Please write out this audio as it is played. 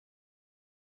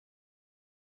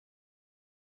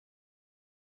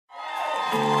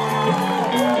Before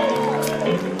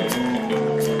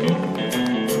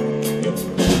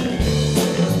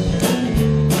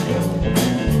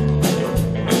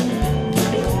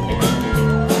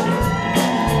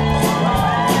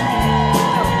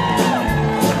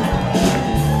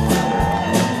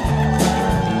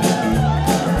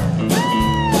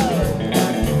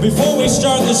we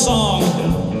start the song,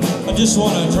 I just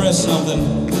want to address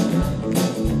something.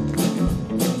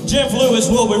 Jeff Lewis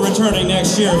will be returning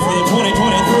next year for the 2023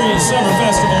 Summer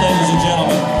Festival, ladies and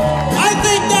gentlemen. I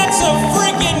think that's a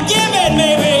freaking given,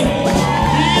 baby!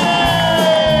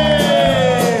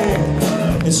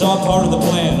 Yay! It's all part of the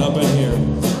plan up in here.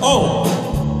 Oh,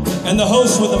 and the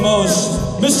host with the most,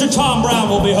 Mr. Tom Brown,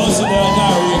 will be hosting the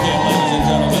entire weekend, ladies and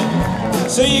gentlemen.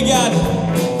 So you got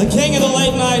the king of the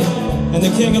late night and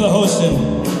the king of the hosting.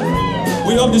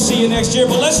 We hope to see you next year,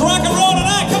 but let's rock and roll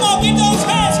tonight. Come on, get those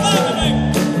hands clapping, baby.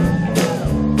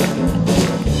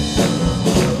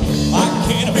 I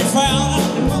can't be found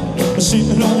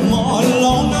sitting no more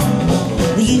alone.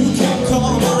 You can't come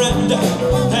around.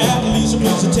 At least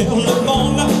please tell the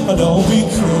phone. Don't be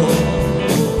cruel,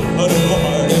 but the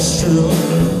word is true.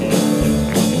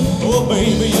 Oh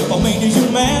baby, if I made you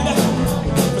mad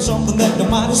for something that I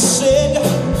might have said,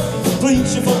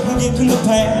 please, if I forget in the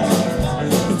past,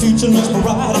 the future looks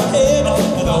bright ahead.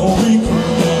 And I'll be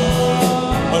cruel,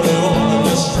 but the word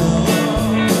is true.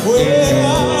 Well,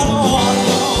 I don't want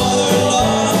no other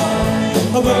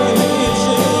love, baby, it's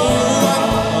you.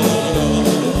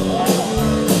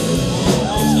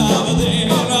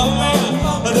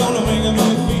 Don't make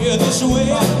me feel this way.